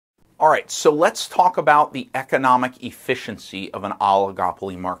All right, so let's talk about the economic efficiency of an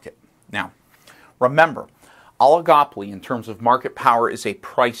oligopoly market. Now, remember, oligopoly in terms of market power is a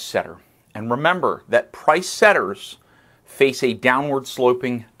price setter. And remember that price setters face a downward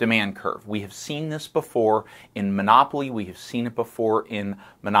sloping demand curve. We have seen this before in monopoly. We have seen it before in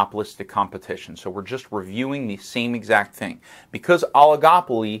monopolistic competition. So we're just reviewing the same exact thing. Because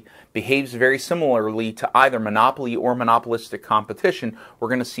oligopoly behaves very similarly to either monopoly or monopolistic competition, we're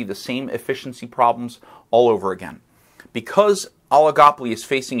going to see the same efficiency problems all over again. Because oligopoly is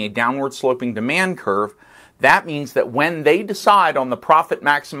facing a downward sloping demand curve, that means that when they decide on the profit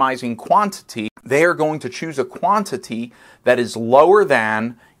maximizing quantity, they are going to choose a quantity that is lower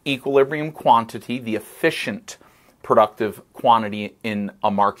than equilibrium quantity, the efficient productive quantity in a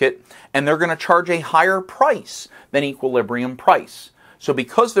market, and they're going to charge a higher price than equilibrium price. So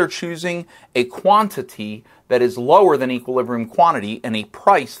because they're choosing a quantity that is lower than equilibrium quantity and a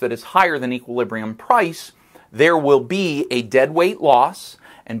price that is higher than equilibrium price, there will be a deadweight loss,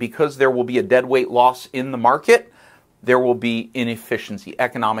 and because there will be a deadweight loss in the market, there will be inefficiency,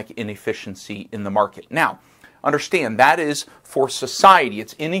 economic inefficiency in the market. Now, understand that is for society.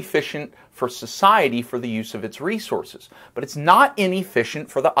 It's inefficient for society for the use of its resources. But it's not inefficient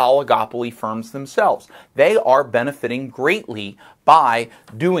for the oligopoly firms themselves. They are benefiting greatly by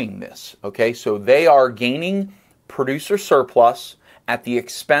doing this. Okay, so they are gaining producer surplus at the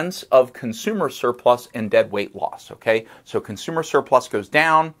expense of consumer surplus and deadweight loss. Okay, so consumer surplus goes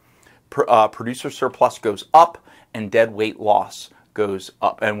down, producer surplus goes up, and deadweight loss goes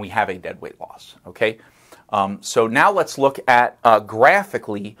up, and we have a deadweight loss. Okay, so now let's look at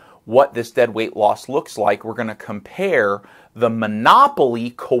graphically what this deadweight loss looks like. We're going to compare the monopoly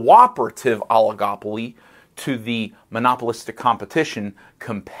cooperative oligopoly to the monopolistic competition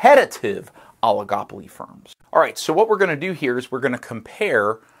competitive oligopoly firms. All right, so what we're going to do here is we're going to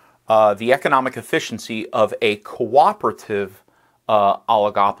compare the economic efficiency of a cooperative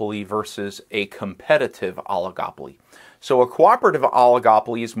oligopoly versus a competitive oligopoly. So a cooperative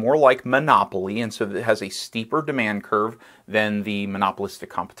oligopoly is more like monopoly, and so it has a steeper demand curve than the monopolistic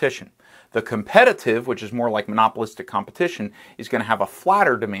competition. The competitive, which is more like monopolistic competition, is going to have a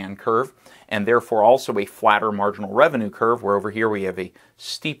flatter demand curve and therefore also a flatter marginal revenue curve, where over here we have a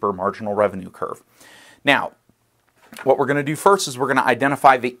steeper marginal revenue curve. Now, what we're going to do first is we're going to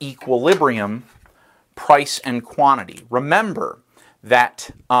identify the equilibrium price and quantity. Remember that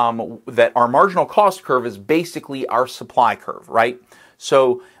that our marginal cost curve is basically our supply curve, right?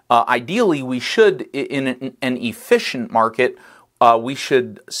 So ideally, we should, in an efficient market, we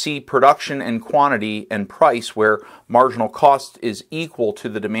should see production and quantity and price where marginal cost is equal to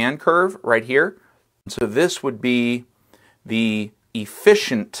the demand curve right here. So this would be the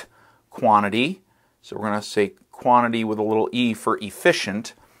efficient quantity. So we're going to say quantity with a little e for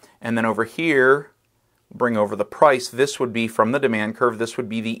efficient. And then over here, bring over the price. This would be from the demand curve. This would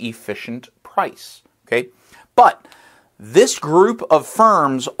be the efficient price. Okay, but this group of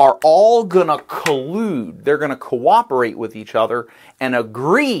firms are all going to collude. They're going to cooperate with each other and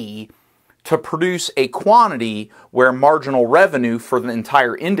agree to produce a quantity where marginal revenue for the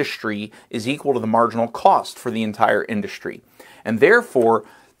entire industry is equal to the marginal cost for the entire industry. And therefore,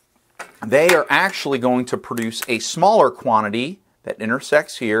 they are actually going to produce a smaller quantity that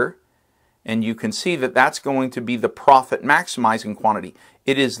intersects here. And you can see that that's going to be the profit maximizing quantity.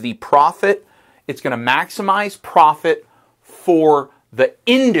 It is the profit, it's going to maximize profit for the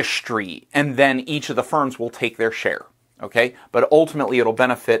industry, and then each of the firms will take their share. Okay? But ultimately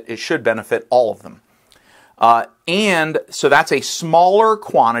it should benefit all of them. And so that's a smaller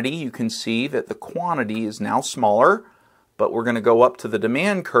quantity. You can see that the quantity is now smaller, but we're going to go up to the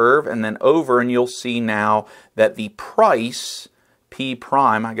demand curve and then over, and you'll see now that the price P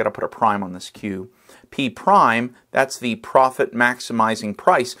prime, I got to put a prime on this Q. P prime, that's the profit maximizing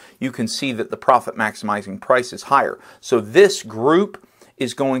price. You can see that the profit maximizing price is higher. So this group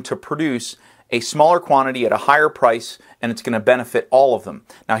is going to produce a smaller quantity at a higher price, and it's going to benefit all of them.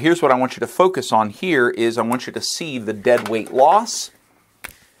 Now here's what I want you to focus on here is I want you to see the deadweight loss.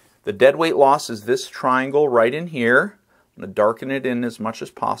 The deadweight loss is this triangle right in here. I'm going to darken it in as much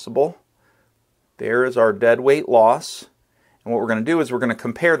as possible. There is our deadweight loss. And what we're going to do is we're going to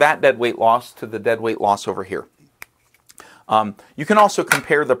compare that deadweight loss to the deadweight loss over here. You can also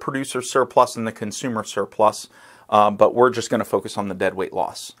compare the producer surplus and the consumer surplus, but we're just going to focus on the deadweight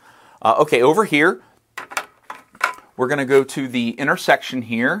loss. Okay, over here, we're going to go to the intersection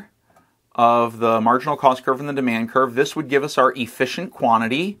here of the marginal cost curve and the demand curve. This would give us our efficient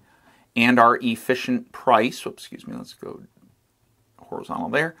quantity and our efficient price. Oops, excuse me, let's go horizontal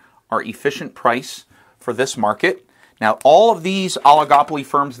there. Our efficient price for this market. Now, all of these oligopoly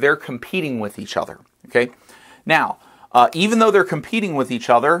firms, they're competing with each other. Okay. Now, even though they're competing with each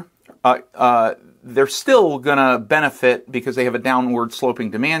other, they're still going to benefit because they have a downward sloping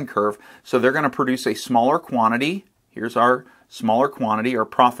demand curve. So they're going to produce a smaller quantity. Here's our smaller quantity, our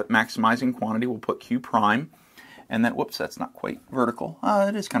profit maximizing quantity. We'll put Q prime. And then, whoops, that's not quite vertical.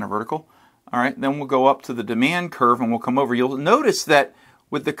 It is kind of vertical. All right, then we'll go up to the demand curve and we'll come over. You'll notice that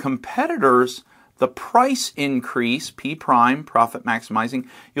with the competitors, the price increase, P prime, profit maximizing,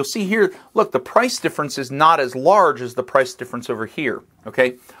 you'll see here, look, the price difference is not as large as the price difference over here,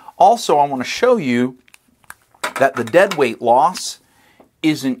 okay? Also, I want to show you that the deadweight loss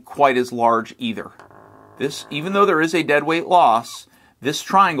isn't quite as large either. This, even though there is a deadweight loss, this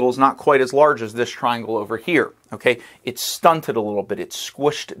triangle is not quite as large as this triangle over here, okay? It's stunted a little bit. It's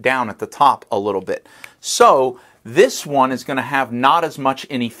squished down at the top a little bit. So this one is going to have not as much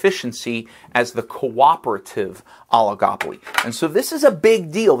inefficiency as the cooperative oligopoly. And so this is a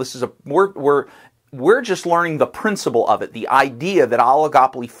big deal. This is we're just learning the principle of it, the idea that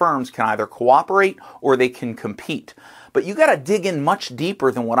oligopoly firms can either cooperate or they can compete. But you got to dig in much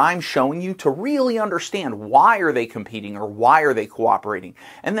deeper than what I'm showing you to really understand why are they competing or why are they cooperating.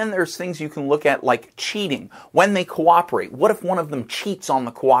 And then there's things you can look at like cheating. When they cooperate, what if one of them cheats on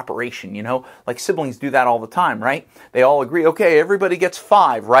the cooperation? You know, like siblings do that all the time, right? They all agree, okay, everybody gets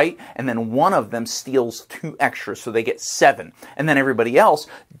 5, right? And then one of them steals 2 extras, so they get 7. And then everybody else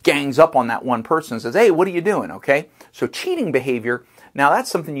gangs up on that one person and says, hey, what are you doing, okay? So cheating behavior, now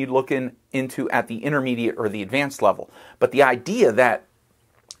that's something you'd look into at the intermediate or the advanced level. But the idea that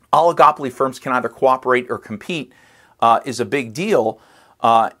oligopoly firms can either cooperate or compete is a big deal.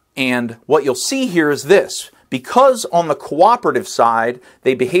 And what you'll see here is this. Because on the cooperative side,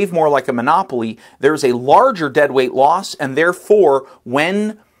 they behave more like a monopoly, there's a larger deadweight loss, and therefore,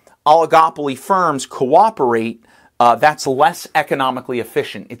 when oligopoly firms cooperate, that's less economically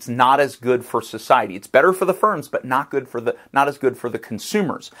efficient. It's not as good for society. It's better for the firms, but not as good for the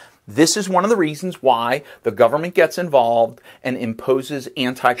consumers. This is one of the reasons why the government gets involved and imposes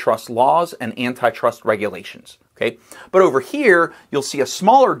antitrust laws and antitrust regulations. Okay? But over here, you'll see a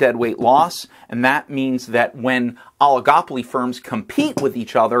smaller deadweight loss, and that means that when oligopoly firms compete with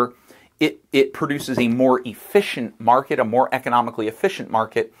each other, it produces a more efficient market, a more economically efficient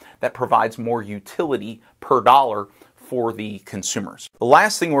market that provides more utility per dollar for the consumers. The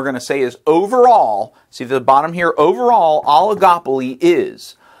last thing we're going to say is overall, see the bottom here, overall oligopoly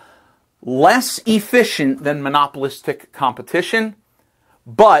is less efficient than monopolistic competition,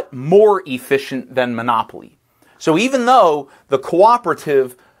 but more efficient than monopoly. So even though the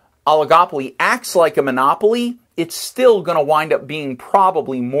cooperative oligopoly acts like a monopoly, it's still going to wind up being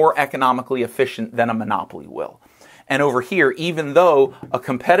probably more economically efficient than a monopoly will. And over here, even though a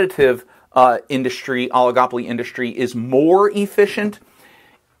competitive oligopoly industry is more efficient,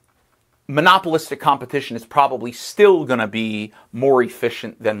 monopolistic competition is probably still going to be more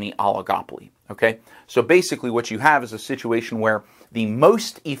efficient than the oligopoly. Okay? So basically what you have is a situation where the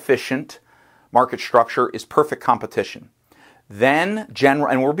most efficient market structure is perfect competition. Then general,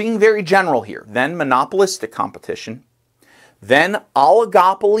 and we're being very general here, then monopolistic competition, then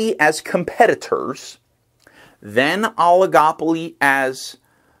oligopoly as competitors, then oligopoly as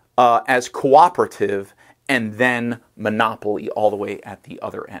cooperative, and then monopoly all the way at the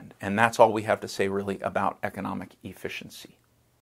other end. And that's all we have to say really about economic efficiency.